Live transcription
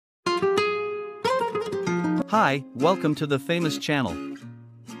Hi, welcome to the famous channel.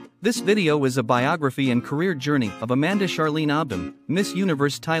 This video is a biography and career journey of Amanda Charlene Obdam, Miss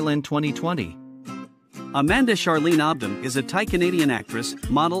Universe Thailand 2020. Amanda Charlene Obdam is a Thai-Canadian actress,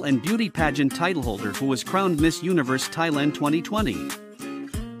 model and beauty pageant titleholder who was crowned Miss Universe Thailand 2020.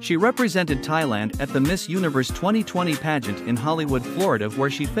 She represented Thailand at the Miss Universe 2020 pageant in Hollywood, Florida, where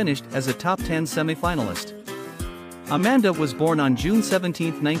she finished as a top 10 semi-finalist. Amanda was born on June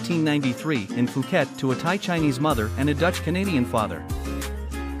 17, 1993 in Phuket to a Thai-Chinese mother and a Dutch-Canadian father.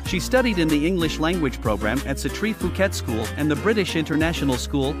 She studied in the English language program at Satri Phuket School and the British International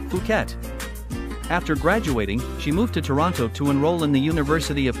School, Phuket. After graduating, she moved to Toronto to enroll in the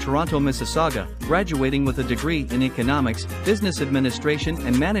University of Toronto Mississauga, graduating with a degree in Economics, Business Administration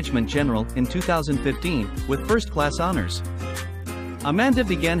and Management General in 2015, with first-class honors. Amanda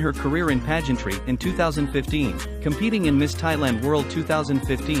began her career in pageantry in 2015, competing in Miss Thailand World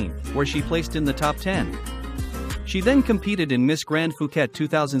 2015, where she placed in the top 10. She then competed in Miss Grand Phuket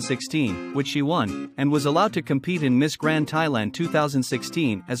 2016, which she won, and was allowed to compete in Miss Grand Thailand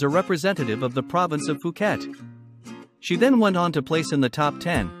 2016 as a representative of the province of Phuket. She then went on to place in the top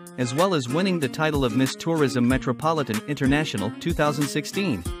 10, as well as winning the title of Miss Tourism Metropolitan International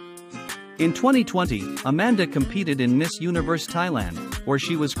 2016. In 2020, Amanda competed in Miss Universe Thailand, where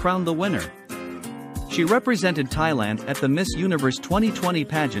she was crowned the winner. She represented Thailand at the Miss Universe 2020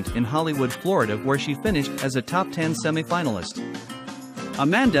 pageant in Hollywood, Florida, where she finished as a top 10 semi-finalist.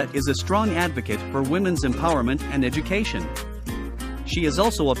 Amanda is a strong advocate for women's empowerment and education. She is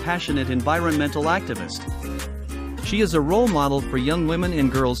also a passionate environmental activist. She is a role model for young women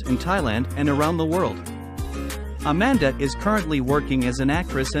and girls in Thailand and around the world. Amanda is currently working as an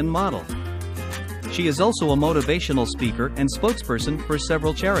actress and model. She is also a motivational speaker and spokesperson for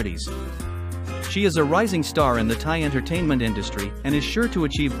several charities. She is a rising star in the Thai entertainment industry and is sure to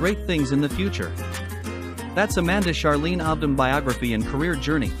achieve great things in the future. That's Amanda Charlene Obdam biography and career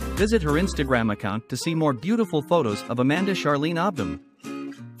journey. Visit her Instagram account to see more beautiful photos of Amanda Charlene Obdam.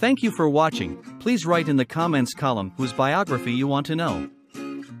 Thank you for watching. Please write in the comments column whose biography you want to know.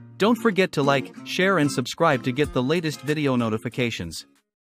 Don't forget to like, share and subscribe to get the latest video notifications.